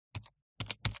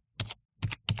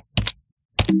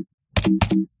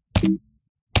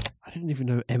I didn't even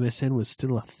know MSN was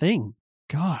still a thing.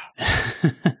 God.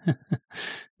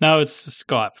 No, it's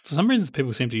Skype. For some reason,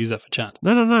 people seem to use that for chat.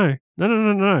 No.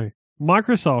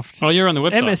 Microsoft. Oh, you're on the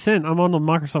website. MSN. I'm on the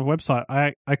Microsoft website.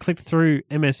 I clicked through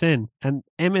MSN, and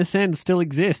MSN still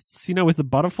exists. You know, with the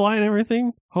butterfly and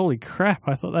everything. Holy crap!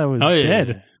 I thought that was dead.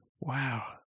 Yeah. Wow.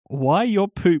 Why your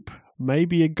poop may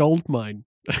be a gold mine.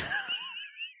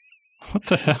 What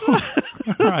the hell?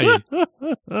 Where are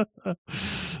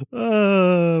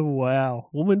you? Wow.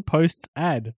 Woman posts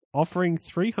ad offering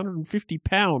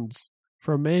 £350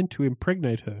 for a man to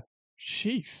impregnate her.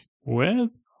 Jeez. Where?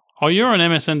 Oh, you're on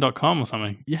MSN.com or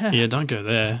something. Yeah. Yeah, don't go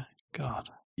there.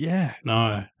 God. Yeah.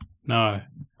 No.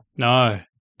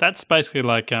 That's basically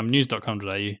like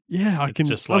news.com.au. Yeah, It's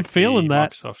just like I'm feeling the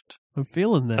that. Microsoft. I'm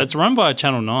feeling that. So it's run by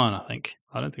Channel 9, I think.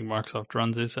 I don't think Microsoft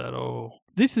runs this at all.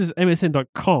 This is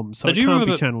MSN.com, so it do you can't be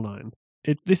remember- Channel 9.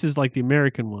 This is like the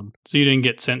American one. So you didn't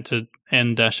get sent to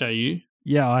N-AU?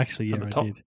 Yeah, actually, At yeah, the I top.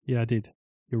 did. Yeah, I did.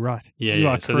 You're right. Yeah, You yeah.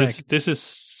 are So correct. this is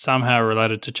somehow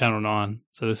related to Channel 9.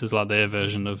 So this is like their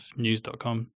version of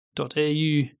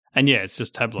news.com.au. And yeah, it's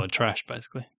just tabloid trash,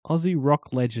 basically. Aussie rock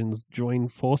legends join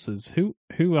forces.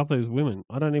 Who are those women?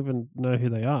 I don't even know who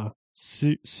they are.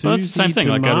 Well, it's the same thing.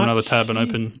 Like go to another tab and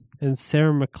open and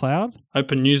Sarah McLeod.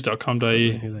 news.com.au I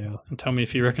don't know who they are. and tell me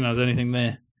if you recognise anything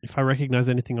there. If I recognise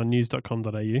anything on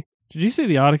news.com.au. Did you see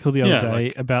the article the other Yeah, day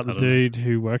like, about the I don't know. dude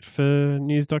who worked for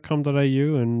news.com.au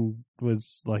and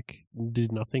was like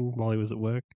did nothing while he was at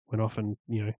work? Went off and,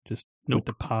 just went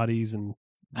to parties and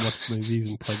watched movies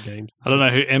and played games. I don't know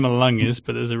who Emma Lung is,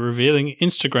 but there's a revealing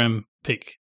Instagram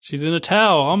pic. She's in a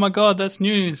towel. Oh my God, that's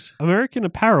news. American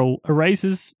Apparel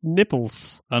erases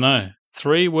nipples. I know.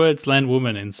 3 words land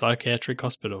woman in psychiatric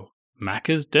hospital.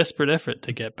 Macca's desperate effort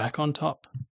to get back on top.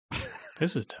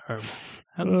 This is terrible.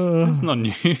 That's not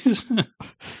news.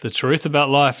 The truth about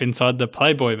life inside the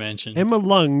Playboy mansion. Emma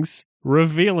Lung's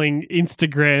revealing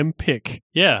Instagram pic.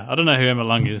 Yeah, I don't know who Emma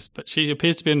Lung is, but she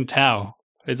appears to be in a towel.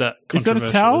 Is that Is that a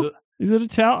controversial? towel? Is it? Is it a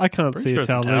towel? I can't Pretty see sure a it's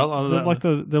a towel. towel. I don't Like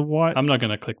the white. I'm not going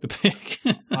to click the pic.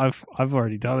 I've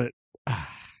already done it.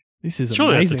 This is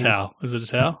Surely amazing. that's a towel. Is it a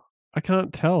towel? I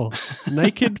can't tell.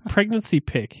 Naked pregnancy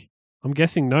pic. I'm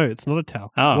guessing no, it's not a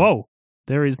towel. Oh. Whoa.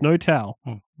 There is no towel.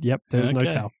 Oh. Yep, there's no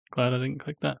Okay. towel. Glad I didn't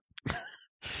click that.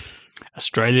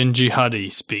 Australian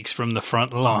jihadi speaks from the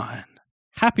front line.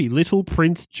 Happy little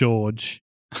Prince George.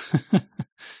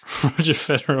 Roger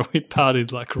Federer, we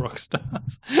partied like rock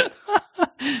stars.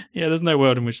 Yeah, there's no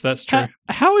world in which that's true.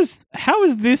 How is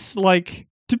this like?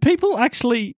 Do people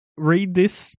actually read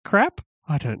this crap?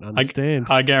 I don't understand.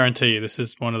 I guarantee you this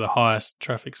is one of the highest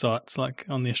traffic sites like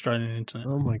on the Australian internet.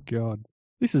 Oh my god,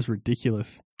 this is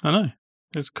ridiculous. I know.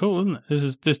 It's cool, isn't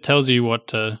it? This tells you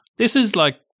what this is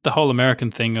like the whole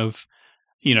American thing of,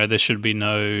 there should be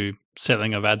no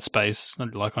selling of ad space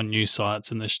like on news sites,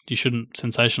 and you shouldn't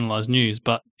sensationalize news.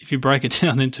 But if you break it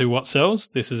down into what sells,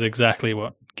 this is exactly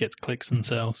what gets clicks and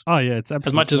sells. Oh yeah, it's absolutely.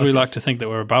 As much as we like to think that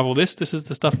we're above all this is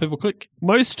the stuff people click.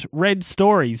 Most read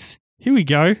stories. Here we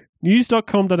go.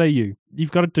 News.com.au.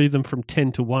 You've got to do them from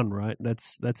 10 to 1, right?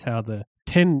 That's how the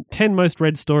 10 most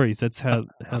read stories. That's how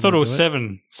I thought it was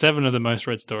 7 of the most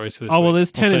read stories for this Oh, well, week.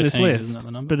 there's Or 10 in this 13, list. isn't that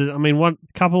the number? But I mean, a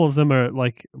couple of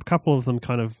them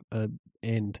kind of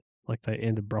end, like they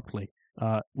end abruptly.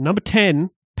 Number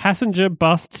 10, passenger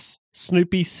busts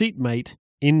Snoopy seatmate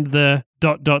in the ...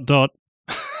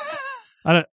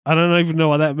 I don't even know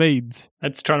what that means.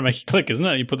 That's trying to make you click, isn't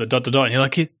it? You put the ... and you're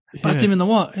like, bust Yeah. him in the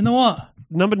what? In the what?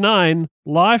 Number 9,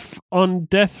 life on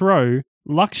death row,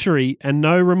 luxury and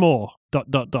no remorse ... I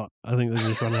think they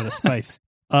just run out of space.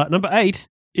 Number 8,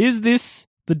 is this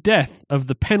the death of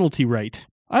the penalty rate?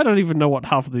 I don't even know what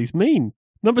half of these mean.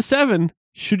 Number 7,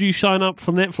 should you sign up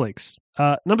for Netflix?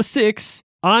 Number 6,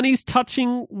 Arnie's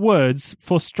touching words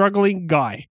for struggling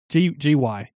guy.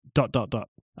 GY ...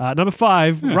 Number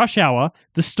 5, Rush Hour,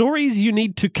 the stories you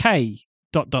need to K ...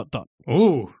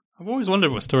 Ooh, I've always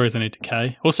wondered what stories I need to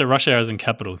K. Also, Rush Hour is in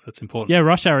capitals. That's important. Yeah,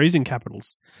 Rush Hour is in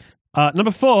capitals.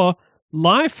 Number 4,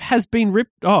 life has been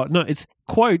ripped... Oh, no, it's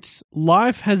quotes,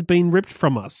 life has been ripped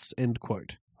from us, end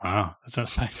quote. Wow, that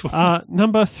sounds painful.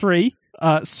 Number 3,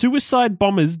 suicide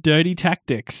bombers' dirty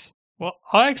tactics. Well,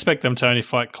 I expect them to only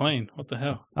fight clean. What the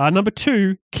hell? Number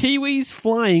 2, Kiwis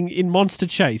flying in monster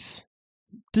chase.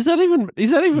 Is that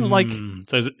even like...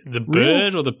 So is it the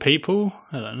bird or the people?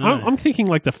 I don't know. I'm thinking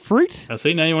like the fruit. I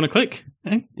see, now you want to click.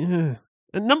 Eh? Yeah.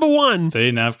 And number 1,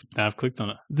 See, now I've clicked on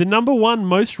it. the number 1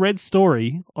 most read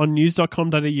story on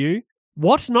news.com.au,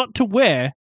 what not to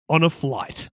wear on a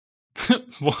flight.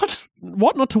 What?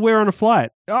 What not to wear on a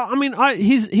flight? I mean,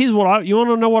 here's what you want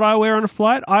to know what I wear on a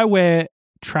flight? I wear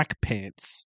track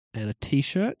pants and a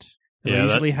t-shirt. They Yeah,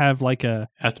 usually have like a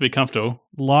has to be comfortable.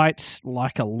 light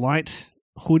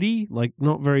hoodie, like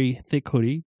not very thick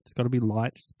hoodie. It's got to be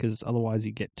light because otherwise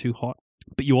you get too hot.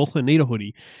 But you also need a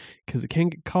hoodie because it can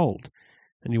get cold,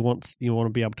 and you want to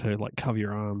be able to like cover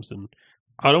your arms. And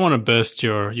I don't want to burst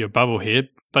your bubble here,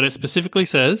 but it specifically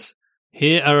says,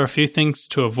 here are a few things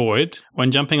to avoid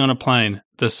when jumping on a plane.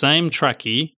 The same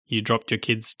trackie you dropped your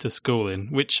kids to school in,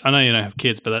 which I know you don't have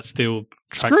kids, but that's still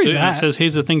Screw tracksuit. And that. it says,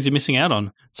 here's the things you're missing out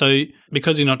on. So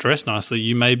because you're not dressed nicely,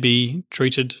 you may be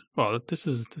treated, well, this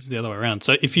is the other way around.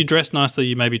 So if you dress nicely,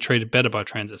 you may be treated better by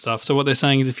transit staff. So what they're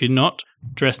saying is if you're not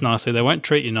dressed nicely, they won't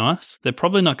treat you nice. They're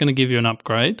probably not going to give you an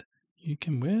upgrade. You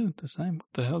can wear the same.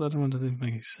 What the hell? That one doesn't even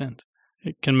make any sense.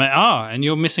 It can make and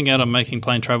you're missing out on making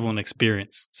plane travel an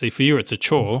experience. See, for you, it's a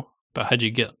chore, but had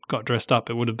you got dressed up,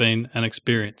 it would have been an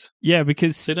experience. yeah,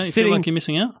 because So don't you feel like you're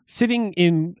missing out? sitting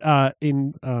in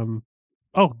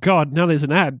oh god, now there's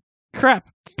an ad. Crap,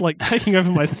 it's like taking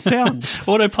over my sound.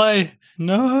 Autoplay.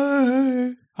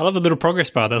 No. I love the little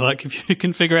progress bar. They're like, if you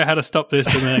can figure out how to stop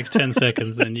this in the next 10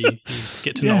 secods, then you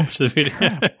get to not watch the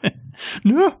video.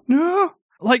 No.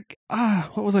 Like,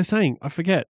 what was I saying? I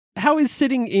forget. How is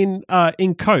sitting in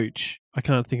coach? I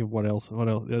can't think of what else.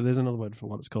 There's another word for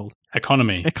what it's called.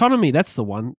 Economy. Economy, that's the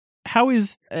one. How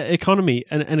is economy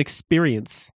an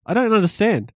experience? I don't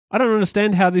understand. I don't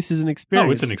understand how this is an experience.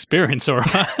 Oh, it's an experience, all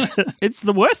right. It's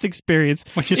the worst experience.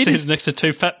 When you sit next to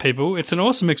two fat people, it's an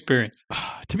awesome experience.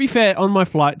 To be fair, on my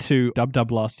flight to Dub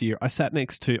Dub last year, I sat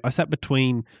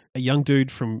between a young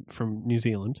dude from New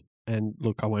Zealand, and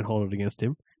look, I won't hold it against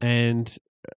him, and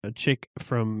a chick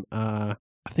from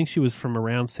I think she was from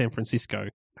around San Francisco,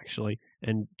 actually,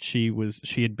 and she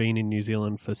had been in New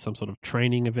Zealand for some sort of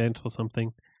training event or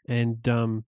something, and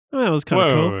it was kind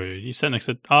of cool. Whoa, you sat next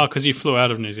to because you flew out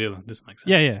of New Zealand. This makes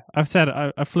sense. Yeah.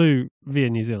 I flew via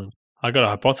New Zealand. I got a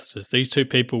hypothesis. These two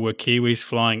people were Kiwis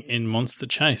flying in Monster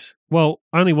Chase. Well,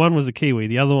 only one was a Kiwi.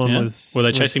 The other one was. Were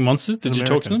they chasing monsters? Did you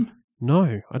talk to them?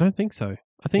 No, I don't think so.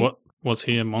 I think. What was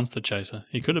he a monster chaser?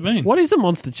 He could have been. What is a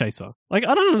monster chaser? Like,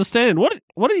 I don't understand. Why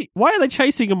are they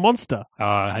chasing a monster?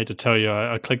 I hate to tell you,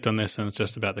 I clicked on this and it's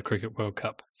just about the Cricket World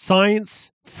Cup.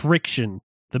 Science friction.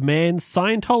 The man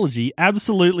Scientology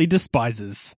absolutely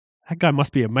despises. That guy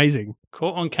must be amazing.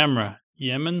 Caught on camera.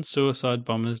 Yemen suicide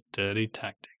bombers' dirty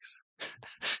tactics.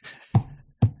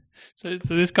 So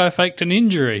this guy faked an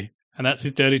injury, and that's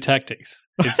his dirty tactics.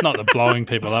 It's not the blowing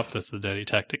people up that's the dirty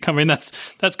tactic. I mean,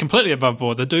 that's completely above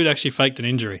board. The dude actually faked an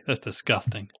injury. That's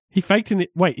disgusting. He faked an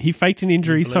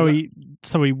injury so he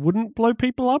wouldn't blow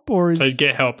people up, or so he'd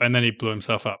get help and then he blew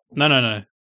himself up. No.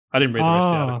 I didn't read the rest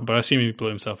of the article, but I assume he blew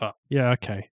himself up. Yeah,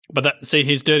 okay. But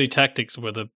his dirty tactics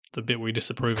were the bit we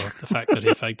disapprove of, the fact that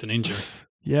he faked an injury.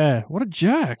 Yeah, what a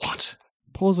jerk. What?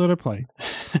 Pause autoplay.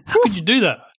 How could you do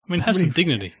that? I mean, have some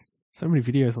dignity. So many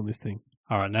videos on this thing.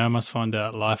 All right, now I must find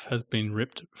out life has been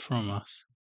ripped from us.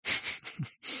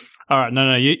 All right,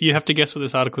 no, you have to guess what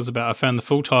this article is about. I found the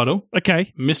full title.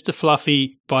 Okay. Mr.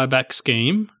 Fluffy buyback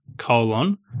scheme,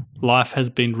 life has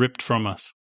been ripped from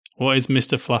us. What is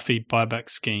Mr. Fluffy buyback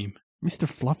scheme? Mr.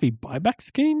 Fluffy buyback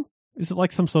scheme? Is it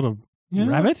like some sort of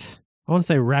rabbit? I want to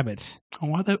say rabbit. Oh,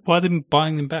 why are they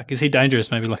buying them back? Is he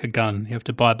dangerous? Maybe like a gun. You have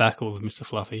to buy back all of Mr.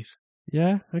 Fluffies.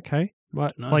 Yeah, okay.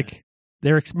 But, No. like,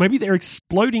 maybe they're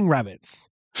exploding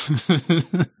rabbits.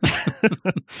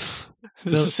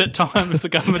 There's a set time. If the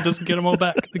government doesn't get them all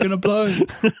back, they're going to blow.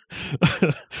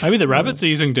 Maybe the rabbits are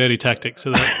using dirty tactics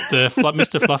so that the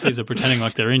Mr. Fluffies are pretending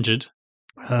like they're injured.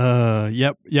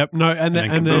 Yep. No,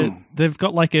 and they've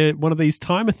got like one of these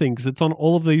timer things. It's on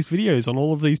all of these videos, on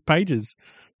all of these pages,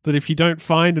 that if you don't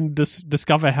find and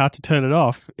discover how to turn it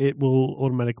off, it will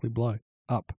automatically blow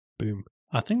up. Boom.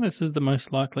 I think this is the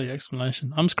most likely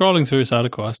explanation. I'm scrolling through this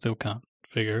article. I still can't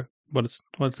figure what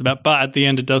it's about. But at the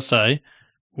end, it does say,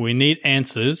 we need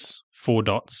answers, 4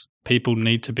 dots. People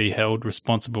need to be held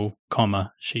responsible,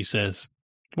 she says.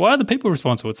 Why are the people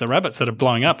responsible? It's the rabbits that are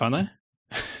blowing up, aren't they?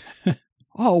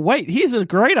 Oh, wait, here's a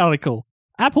great article.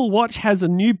 Apple Watch has a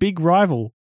new big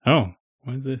rival. Oh,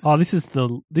 what is this? Oh, this is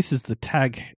the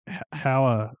Tag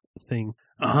Heuer thing.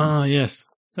 Ah, yes.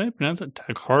 Is that how you pronounce it?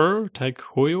 Tag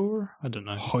Heuer? I don't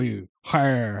know. Heuer.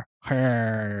 Tag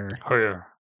Heuer.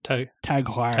 Tag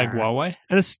Huawei?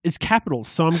 And it's capitals,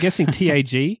 so I'm guessing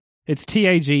TAG. It's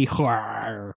TAG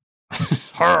Heuer.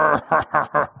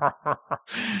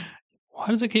 Why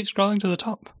does it keep scrolling to the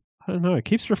top? I don't know. It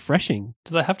keeps refreshing.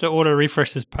 Do they have to auto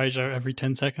refresh this page every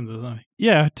 10 seconds or something?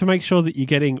 Yeah, to make sure that you're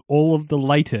getting all of the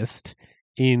latest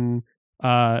in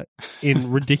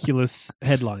ridiculous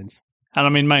headlines. And I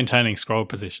mean, maintaining scroll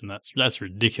position, that's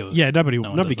ridiculous. Yeah, nobody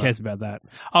No one does cares about that.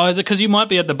 Oh, is it because you might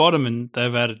be at the bottom and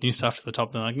they've added new stuff to the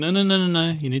top? They're like, no,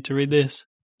 you need to read this.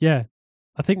 Yeah,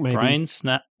 I think maybe. Brain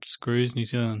Snap Screws New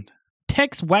Zealand.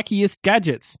 Tech's wackiest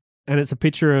gadgets. And it's a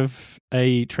picture of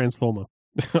a transformer.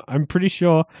 I'm pretty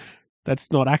sure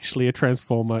that's not actually a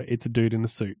transformer. It's a dude in a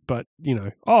suit. But,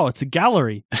 it's a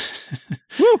gallery.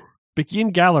 Woo! Begin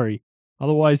gallery.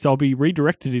 Otherwise, I'll be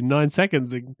redirected in 9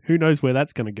 seconds and who knows where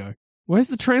that's going to go. Where's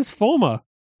the transformer?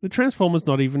 The transformer's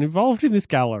not even involved in this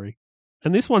gallery.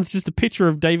 And this one's just a picture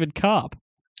of David Karp.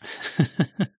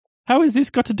 How has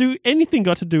this got to do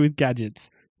with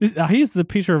gadgets? Here's the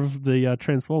picture of the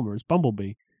transformer. It's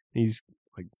Bumblebee. He's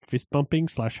like fist bumping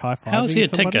 / high-fiving. How is he a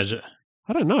tech gadget?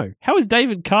 I don't know. How is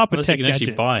David Karp a tech gadget? You can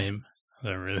actually buy him. I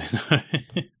don't really know.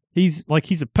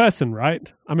 He's a person,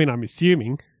 right? I mean, I'm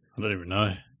assuming. I don't even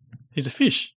know. He's a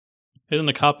fish. Isn't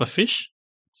a carp a fish?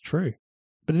 It's true.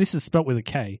 But this is spelt with a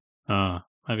K. Ah,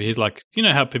 maybe he's like, you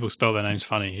know how people spell their names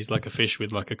funny? He's like a fish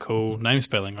with like a cool name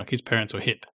spelling, like his parents were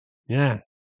hip. Yeah,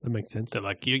 that makes sense. They're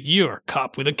like, you're a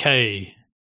carp with a K.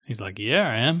 He's like, yeah,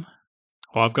 I am.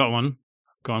 Well, I've got one.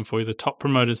 I've gone for you. The top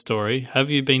promoted story. Have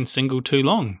you been single too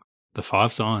long? The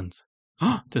 5 signs.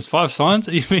 There's 5 signs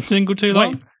that you've been single too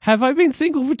long? Wait, have I been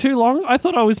single for too long? I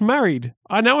thought I was married.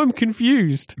 Now I'm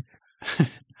confused.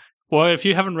 Well, if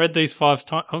you haven't read these 5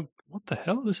 times, oh, what the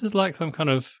hell? This is like some kind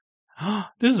of,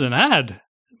 this is an ad.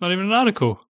 It's not even an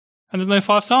article. And there's no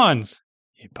 5 signs.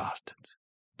 You bastards.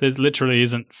 There's literally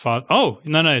isn't 5. Oh,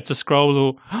 no, it's a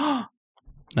scroll.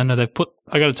 No, they've put,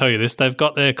 I got to tell you this, they've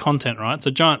got their content, right? It's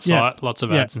a giant site, lots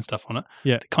of ads and stuff on it.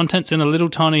 Yeah. The content's in a little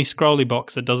tiny scrolly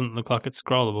box that doesn't look like it's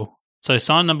scrollable. So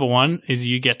sign number 1 is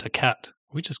you get a cat.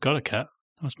 We just got a cat.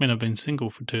 That must mean I've been single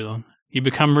for too long. You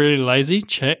become really lazy.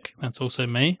 Check. That's also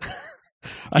me.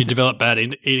 You develop bad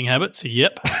eating habits.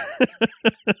 Yep.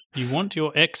 You want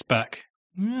your ex back.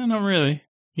 Yeah, not really.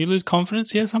 You lose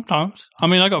confidence? Yeah, sometimes. I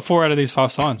mean, I got 4 out of these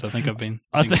 5 signs. I think I've been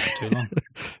single for too long.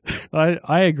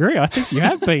 I agree. I think you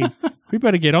have been. We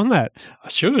better get on that. I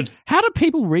should. How do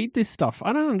people read this stuff?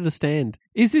 I don't understand.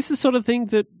 Is this the sort of thing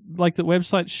that the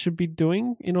website should be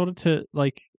doing in order to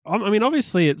I mean,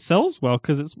 obviously it sells well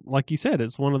because it's, like you said,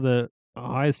 it's one of the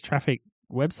highest traffic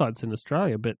websites in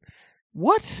Australia. But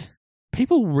what?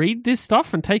 People read this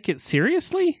stuff and take it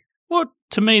seriously? Well,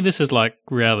 to me, this is like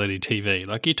reality TV.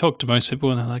 Like, you talk to most people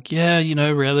and they're like, yeah,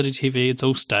 reality TV, it's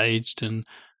all staged. And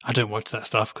I don't watch that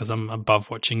stuff because I'm above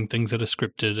watching things that are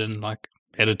scripted and like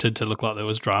edited to look like there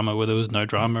was drama where there was no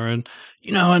drama. And,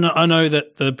 I know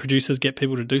that the producers get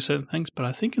people to do certain things, but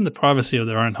I think in the privacy of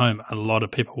their own home, a lot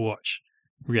of people watch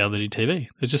reality TV.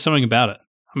 There's just something about it.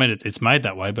 I mean, it's made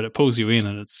that way, but it pulls you in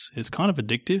and it's kind of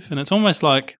addictive. And it's almost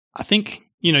like, I think,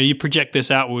 you project this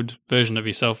outward version of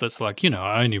yourself that's like,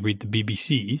 I only read the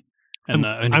BBC and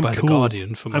only buy The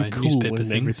Guardian for my newspaper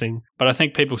things. Everything. But I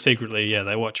think people secretly,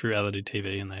 they watch reality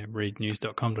TV and they read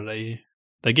news.com.au.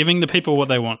 They're giving the people what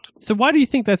they want. So why do you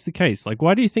think that's the case? Like,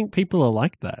 why do you think people are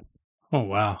like that? Oh,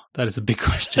 wow. That is a big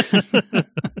question.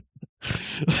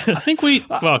 I think we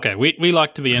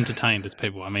like to be entertained as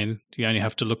people. I mean, you only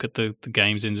have to look at the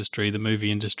games industry, the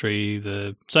movie industry,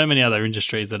 so many other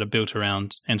industries that are built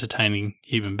around entertaining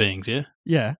human beings, yeah?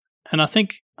 Yeah. And I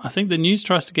think the news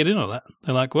tries to get in on that.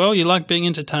 They're like, well, you like being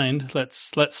entertained.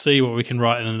 Let's see what we can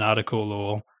write in an article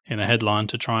or in a headline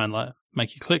to try and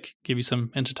make you click, give you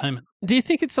some entertainment. Do you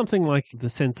think it's something like the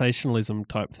sensationalism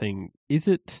type thing? Is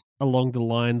it along the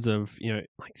lines of,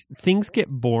 things get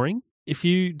boring? If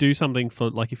you do something for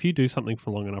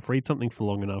long enough, read something for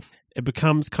long enough, it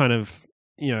becomes kind of,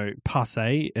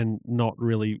 passé and not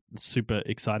really super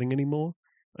exciting anymore.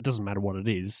 It doesn't matter what it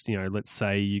is. Let's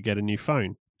say you get a new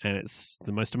phone and it's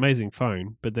the most amazing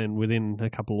phone, but then within a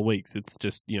couple of weeks, it's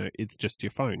just, it's just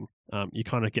your phone. You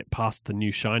kind of get past the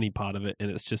new shiny part of it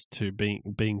and it's just to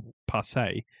being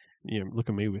passé. Look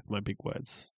at me with my big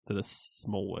words that are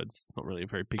small words. It's not really a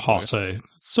very big word. Passé.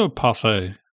 It's so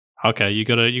passé. Okay, you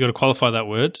gotta qualify that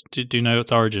word. Do you know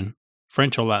its origin?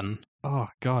 French or Latin? Oh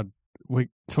God, we're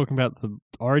talking about the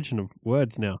origin of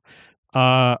words now.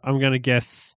 I'm gonna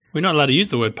guess we're not allowed to use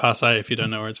the word passé if you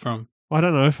don't know where it's from. I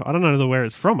don't know where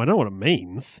it's from. I don't know what it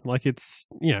means. Like it's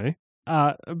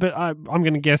but I'm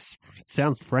gonna guess it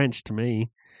sounds French to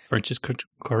me. French is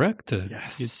correct.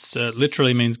 Yes, it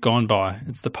literally means gone by.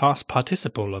 It's the past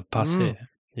participle of passé.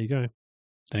 There you go.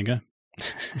 There you go.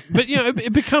 But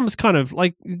it becomes kind of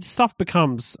like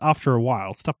after a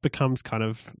while stuff becomes kind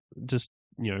of just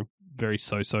very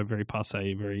so very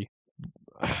passé, very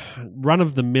run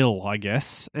of the mill, I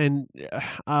guess. And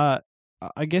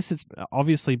I guess it's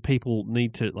obviously people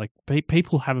need to like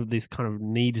people have this kind of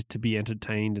need to be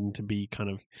entertained and to be kind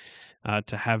of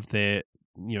to have their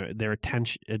their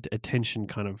attention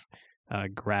kind of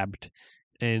grabbed.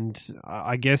 And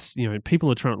I guess,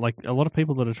 people are trying, like a lot of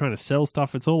people that are trying to sell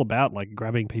stuff, it's all about like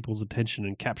grabbing people's attention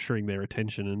and capturing their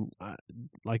attention. And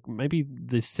like maybe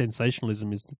this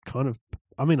sensationalism is kind of,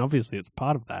 I mean, obviously it's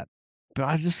part of that. But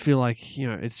I just feel like,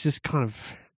 it's just kind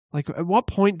of like, at what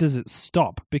point does it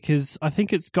stop? Because I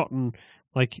think it's gotten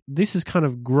like, this has kind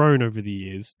of grown over the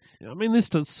years. I mean, this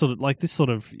sort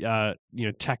of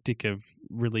tactic of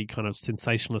really kind of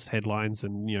sensationalist headlines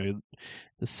and,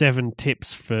 the 7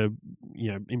 tips for,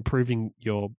 improving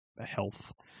your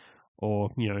health, or,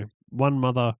 one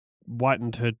mother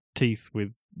whitened her teeth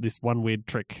with this one weird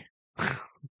trick. I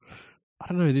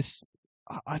don't know,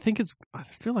 I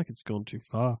feel like it's gone too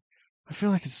far. I feel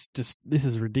like it's just, this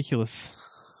is ridiculous.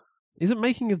 Is it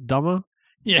making us dumber?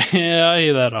 Yeah, I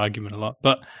hear that argument a lot,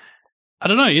 but I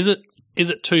don't know. Is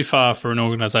it too far for an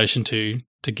organization to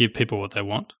give people what they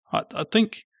want? I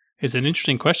think it's an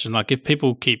interesting question. Like, if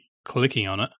people keep clicking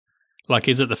on it, like,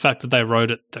 is it the fact that they wrote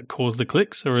it that caused the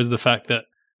clicks, or is the fact that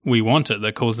we want it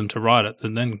that caused them to write it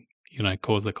and then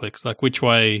cause the clicks? Like, which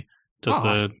way does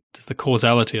the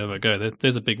causality of it go?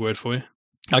 There's a big word for you.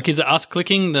 Like, is it us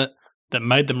clicking that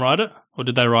made them write it, or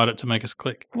did they write it to make us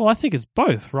click? Well, I think it's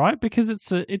both, right? Because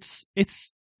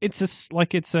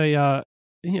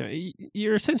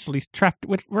you're essentially trapped.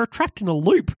 We're trapped in a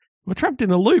loop. We're trapped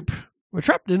in a loop.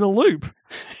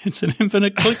 It's an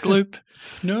infinite click loop.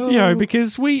 No,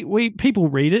 because people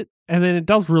read it, and then it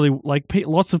does really, like,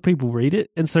 lots of people read it,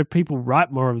 and so people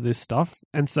write more of this stuff,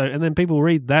 and then people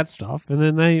read that stuff, and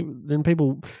then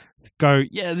people go,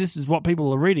 yeah, this is what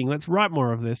people are reading. Let's write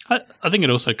more of this. I think it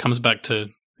also comes back to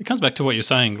what you're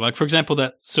saying. Like, for example,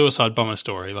 that suicide bomber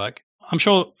story. Like, I'm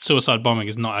sure suicide bombing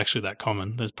is not actually that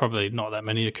common. There's probably not that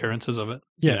many occurrences of it,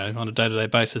 on a day-to-day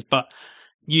basis. But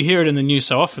you hear it in the news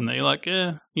so often that you're like,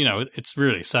 it's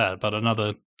really sad, but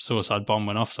another suicide bomb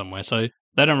went off somewhere. So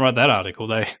they don't write that article.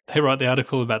 They write the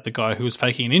article about the guy who was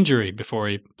faking an injury before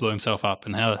he blew himself up,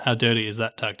 and how dirty is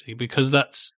that tactic? Because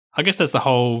I guess that's the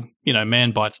whole,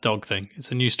 man bites dog thing.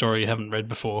 It's a new story you haven't read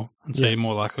before, and so you're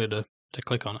more likely to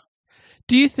click on it.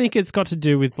 Do you think it's got to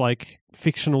do with like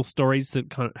fictional stories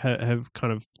that have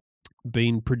kind of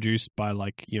been produced by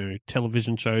like,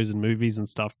 television shows and movies and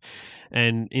stuff?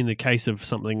 And in the case of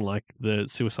something like the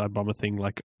suicide bomber thing,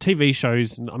 like TV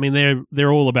shows, I mean,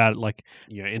 they're all about like,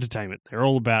 entertainment. They're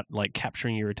all about like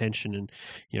capturing your attention and,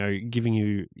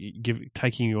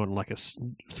 taking you on like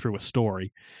through a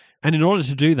story. And in order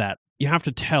to do that, you have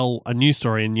to tell a new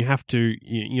story, and you have to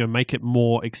make it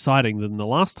more exciting than the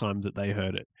last time that they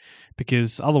heard it,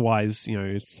 because otherwise,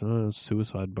 it's a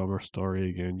suicide bomber story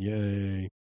again. Yay!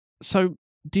 So,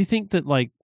 do you think that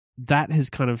like that has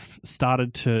kind of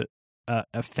started to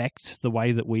affect the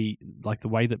way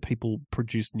that people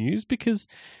produce news? Because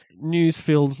news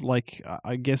feels like,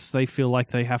 I guess they feel like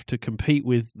they have to compete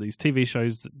with these TV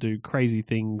shows that do crazy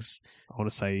things. I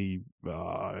want to say,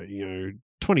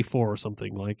 24 or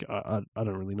something, like I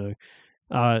don't really know,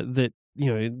 that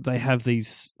they have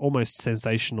these almost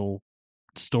sensational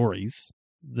stories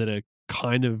that are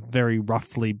kind of very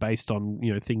roughly based on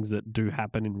things that do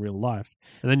happen in real life,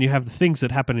 and then you have the things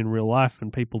that happen in real life,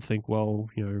 and people think, well,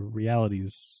 reality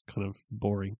is kind of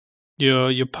boring.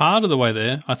 You're part of the way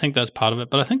there. I think that's part of it,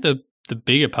 but I think the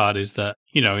bigger part is that,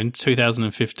 in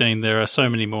 2015, there are so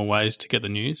many more ways to get the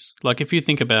news. Like, if you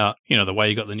think about, the way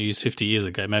you got the news 50 years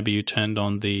ago, maybe you turned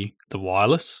on the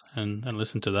wireless and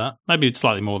listened to that. Maybe it's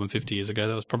slightly more than 50 years ago.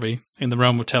 That was probably in the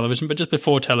realm of television. But just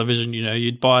before television,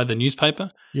 you'd buy the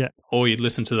newspaper, or you'd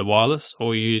listen to the wireless,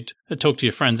 or you'd talk to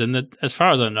your friends. And as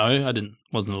far as I know,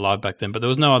 wasn't alive back then, but there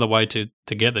was no other way to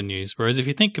get the news. Whereas if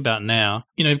you think about now,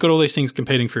 you've got all these things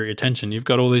competing for your attention. You've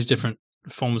got all these different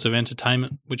forms of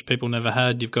entertainment, which people never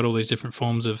had. You've got all these different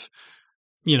forms of,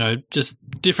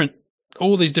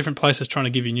 all these different places trying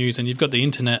to give you news. And you've got the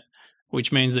internet,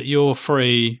 which means that you're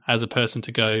free as a person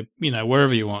to go,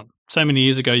 wherever you want. So many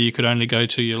years ago, you could only go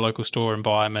to your local store and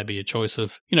buy maybe a choice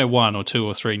of, 1 or 2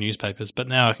 or 3 newspapers. But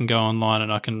now I can go online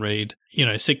and I can read,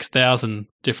 6,000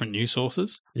 different news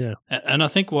sources. Yeah. And I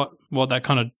think what that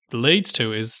kind of leads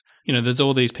to is, there's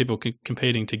all these people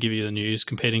competing to give you the news,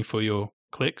 competing for your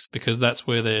clicks, because that's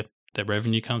where their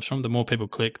revenue comes from. The more people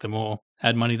click, the more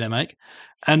ad money they make.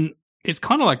 And it's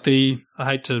kind of like I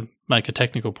hate to make a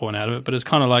technical point out of it, but it's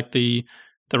kind of like the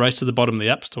race to the bottom of the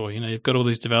App Store. You've got all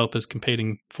these developers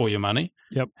competing for your money.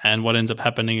 Yep. And what ends up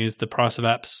happening is the price of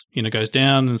apps, goes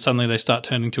down, and suddenly they start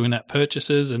turning to in-app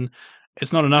purchases. And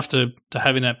it's not enough to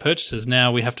have in-app purchases.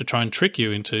 Now we have to try and trick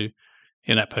you into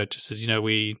in-app purchases.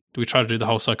 We try to do the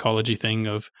whole psychology thing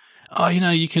of,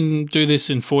 you can do this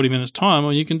in 40 minutes time,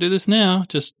 or you can do this now.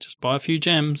 Just buy a few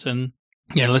gems, and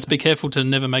let's be careful to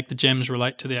never make the gems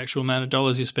relate to the actual amount of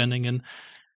dollars you're spending. And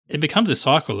it becomes a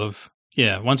cycle of,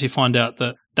 once you find out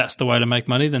that that's the way to make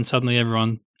money, then suddenly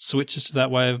everyone switches to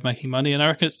that way of making money. And I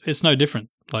reckon it's no different.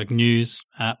 Like news,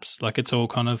 apps, like it's all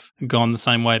kind of gone the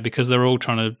same way because they're all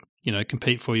trying to,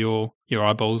 compete for your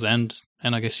eyeballs and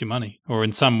I guess your money, or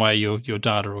in some way your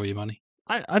data or your money.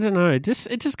 I don't know. It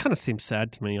just kind of seems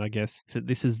sad to me, I guess, that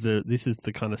this is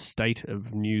the kind of state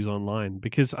of news online.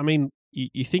 Because I mean,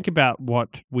 you think about what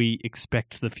we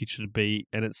expect the future to be,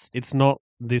 and it's not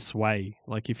this way.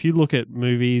 Like if you look at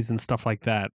movies and stuff like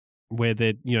that, where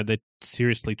they're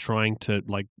seriously trying to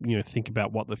think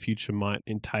about what the future might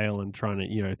entail and trying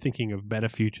to thinking of better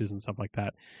futures and stuff like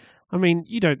that. I mean,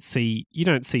 you don't see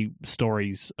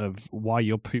stories of why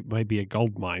your poop may be a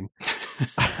gold mine.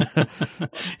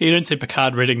 You don't see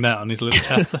Picard reading that on his little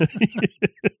chapter.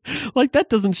 Like that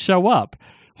doesn't show up.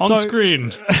 On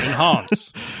screen,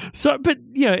 enhance. But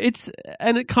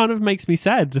it kind of makes me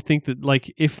sad to think that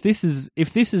like if this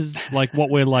is like what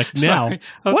we're like now,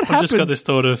 what happens? I've just got this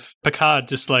thought of Picard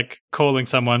just like calling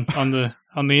someone on the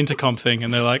intercom thing,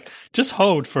 and they're like, "Just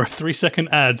hold for a 3-second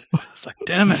ad." It's like,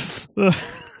 damn it.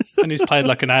 And he's played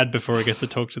like an ad before he gets to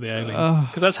talk to the aliens,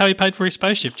 because that's how he paid for his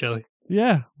spaceship, Jelly.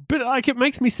 Yeah, but like it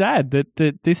makes me sad that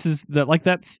this is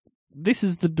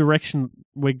the direction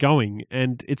we're going,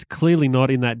 and it's clearly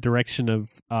not in that direction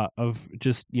of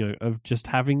just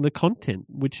having the content,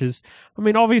 which is, I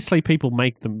mean, obviously people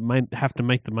have to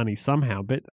make the money somehow,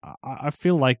 but I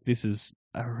feel like this is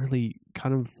a really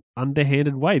kind of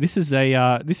underhanded way. This is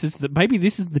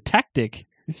the tactic.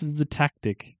 This is the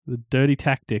tactic, the dirty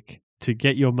tactic to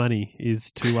get your money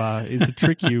is to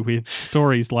trick you with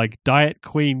stories like Diet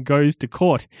Queen goes to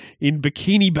court in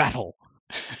bikini battle.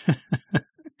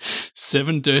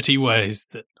 7 dirty ways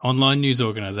that online news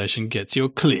organization gets your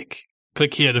click.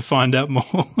 Click here to find out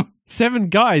more. 7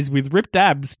 guys with ripped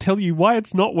abs tell you why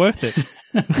it's not worth it.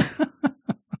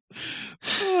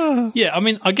 Yeah, I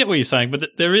mean, I get what you're saying,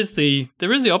 but there is the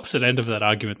opposite end of that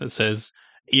argument that says,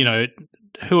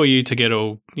 who are you to get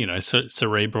all,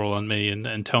 cerebral on me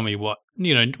and tell me what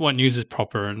news is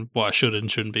proper and what I should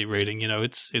and shouldn't be reading.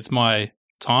 It's my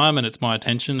time and it's my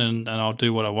attention and I'll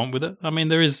do what I want with it. I mean,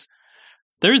 there is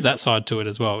that side to it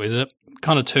as well. Is it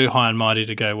kind of too high and mighty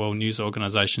to go, well, news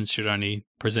organizations should only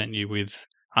present you with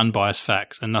unbiased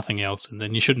facts and nothing else, and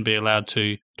then you shouldn't be allowed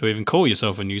to even call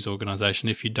yourself a news organization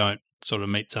if you don't sort of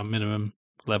meet some minimum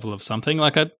level of something?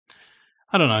 Like, I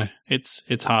don't know.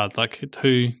 It's hard. Like,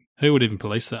 who would even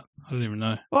police that? I don't even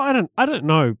know. Well, I don't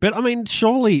know. But I mean,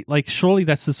 surely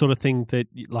that's the sort of thing that,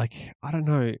 like, I don't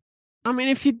know. I mean,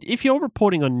 if you're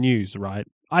reporting on news, right?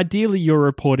 Ideally, you're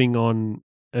reporting on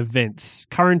events,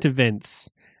 current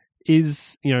events.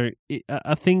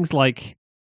 Are things like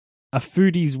a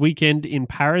foodie's weekend in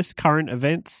Paris current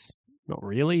events? Not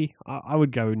really. I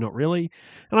would go not really.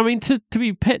 And I mean, to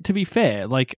be fair,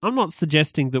 like, I'm not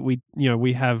suggesting that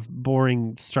we have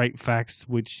boring straight facts,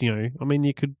 which the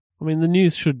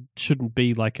news shouldn't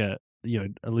be like a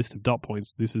list of dot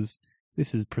points. This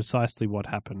is precisely what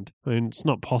happened. I mean, it's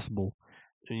not possible,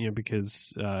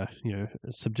 because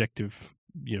subjective,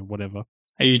 whatever.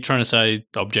 Are you trying to say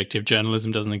objective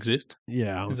journalism doesn't exist?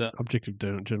 Yeah, objective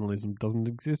journalism doesn't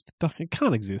exist. It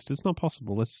can't exist. It's not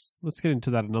possible. Let's get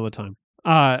into that another time.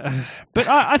 But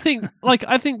I think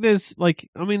there's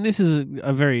this is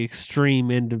a very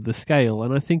extreme end of the scale,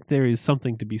 and I think there is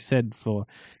something to be said for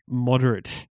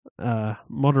moderate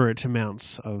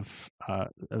amounts of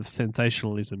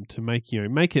sensationalism to make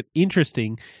it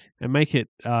interesting and make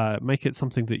it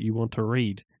something that you want to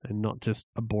read and not just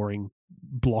a boring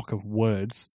block of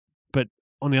words. But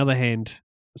on the other hand,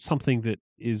 something that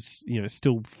is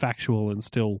still factual and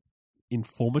still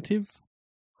informative.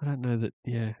 I don't know that.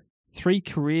 Yeah, 3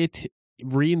 career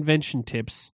reinvention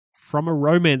tips from a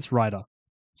romance writer.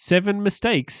 7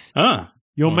 mistakes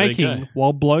you're making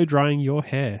while blow drying your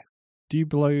hair. Do you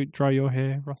blow dry your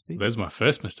hair, Rusty? There's my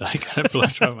first mistake. I don't blow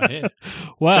dry my hair.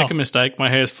 Wow. Second mistake, my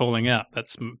hair's falling out.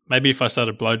 That's maybe if I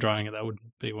started blow drying it, that would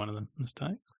be one of the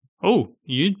mistakes. Oh,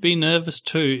 you'd be nervous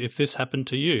too if this happened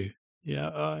to you.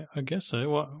 Yeah, I guess so.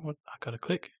 What? I got to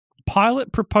click.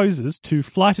 Pilot proposes to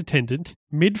flight attendant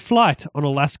mid-flight on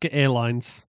Alaska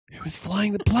Airlines. Who is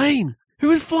flying the plane? Who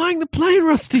is flying the plane,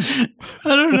 Rusty?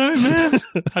 I don't know, man.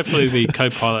 Hopefully the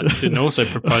co-pilot didn't also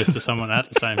propose to someone at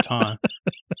the same time.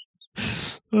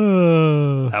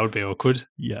 That would be awkward.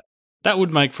 Yeah. That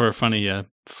would make for a funny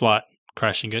flight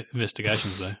crashing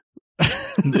investigations, though.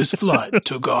 This flight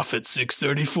took off at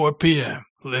 6:34 p.m.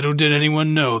 Little did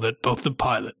anyone know that both the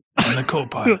pilot and the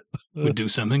co-pilot would do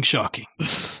something shocking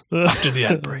after the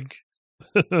outbreak.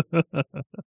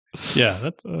 Yeah,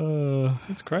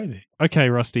 that's crazy. Okay,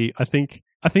 Rusty. I think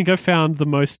I found the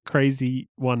most crazy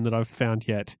one that I've found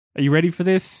yet. Are you ready for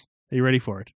this? Are you ready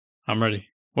for it? I'm ready.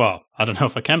 Well, I don't know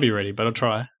if I can be ready, but I'll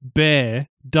try. Bear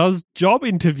does job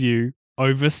interview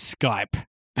over Skype.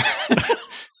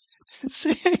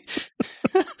 See?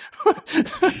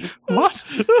 What?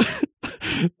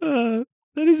 That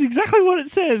is exactly what it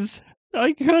says.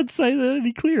 I can't say that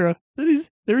any clearer.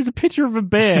 There is a picture of a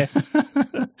bear.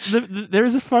 There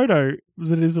is a photo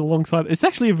that is alongside. It's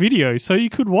actually a video, so you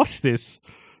could watch this.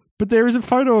 But there is a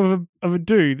photo of a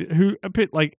dude who a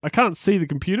bit like, I can't see the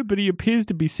computer, but he appears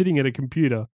to be sitting at a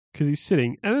computer because he's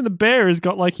sitting. And then the bear has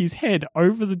got like his head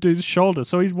over the dude's shoulder,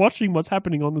 so he's watching what's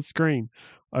happening on the screen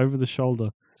over the shoulder.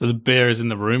 So the bear is in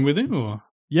the room with him, or?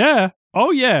 Yeah.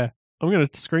 Oh yeah. I'm going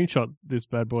to screenshot this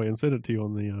bad boy and send it to you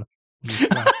on the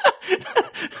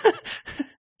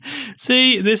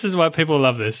See, this is why people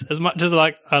love this. As much as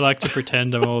I like to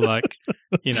pretend I'm all like,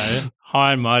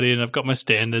 high and mighty and I've got my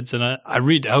standards and I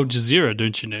read Al Jazeera,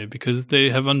 don't you know, because they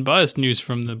have unbiased news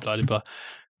from the blah, blah, blah.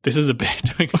 This is a bear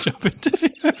doing a job interview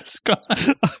over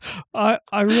Skype. I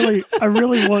really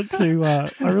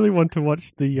want to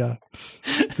watch the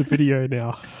video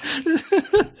now.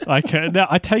 I can now.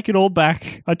 I take it all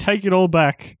back.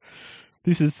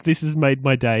 This has made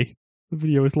my day. The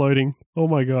video is loading. Oh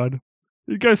my god.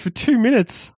 It goes for 2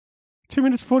 minutes. 2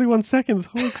 minutes 41 seconds.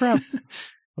 Holy crap.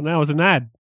 Well, now it's an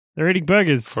ad. They're eating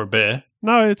burgers. For a bear?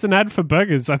 No, it's an ad for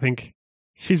burgers, I think.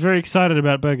 She's very excited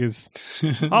about burgers.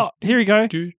 Oh, here we go.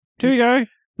 Here we go.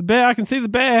 The bear, I can see the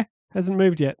bear. Hasn't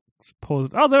moved yet. Let's pause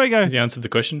it. Oh, there we go. Has he answered the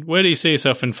question? Where do you see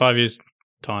yourself in 5 years'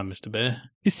 time, Mr. Bear?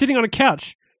 He's sitting on a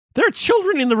couch. There are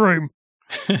children in the room.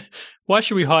 Why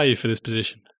should we hire you for this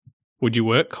position? Would you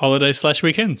work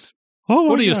holiday/weekends? Oh,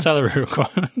 what are your salary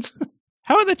requirements?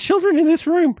 How are the children in this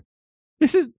room?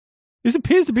 This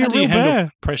appears to be How a do you real handle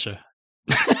bear. Pressure.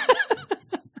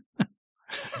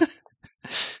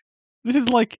 This is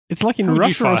like it's like in How would you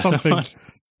Russia or fire something. someone?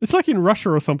 It's like in Russia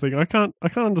or something. I can't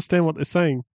understand what they're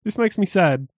saying. This makes me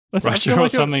sad. I Russia feel or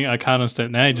like something? I can't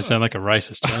understand. Now you just sound like a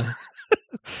racist, Charlie.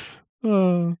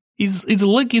 Uh, It's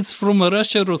like it's from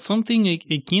Russia or something. I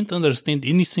can't understand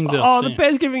anything they're oh, saying. the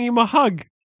bear's giving him a hug.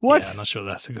 What? Yeah, I'm not sure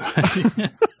that's a good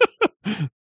idea.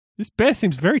 This bear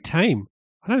seems very tame.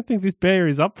 I don't think this bear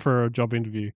is up for a job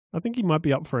interview. I think he might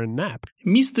be up for a nap.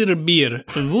 Mr. Bear,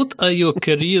 what are your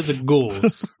career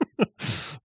goals?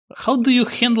 How do you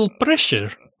handle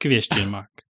pressure? ?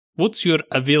 What's your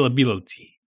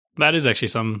availability? That is actually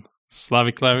some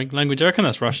Slavic language. I reckon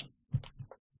that's Russian.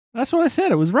 That's what I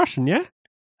said. It was Russian, yeah?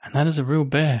 And that is a real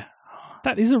bear.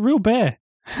 That is a real bear.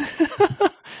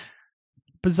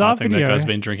 Bizarre I think video. that guy's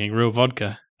been drinking real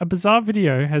vodka. A bizarre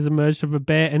video has emerged of a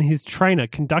bear and his trainer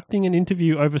conducting an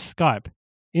interview over Skype.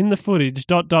 In the footage, ...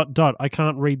 I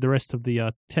can't read the rest of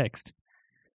the text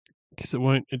because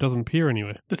it doesn't appear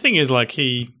anywhere. The thing is, like,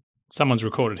 someone's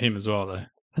recorded him as well, though.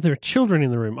 There are children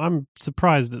in the room. I'm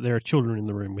surprised that there are children in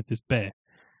the room with this bear.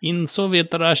 In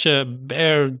Soviet Russia,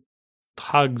 bear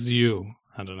hugs you.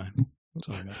 I don't know.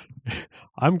 Something like that.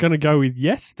 I'm going to go with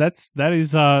yes. There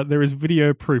is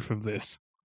video proof of this.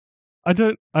 I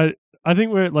think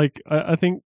we're like, I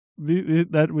think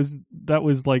that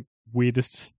was like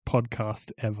weirdest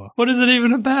podcast ever. What is it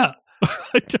even about?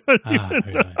 I don't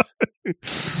even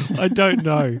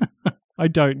know. I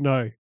don't know.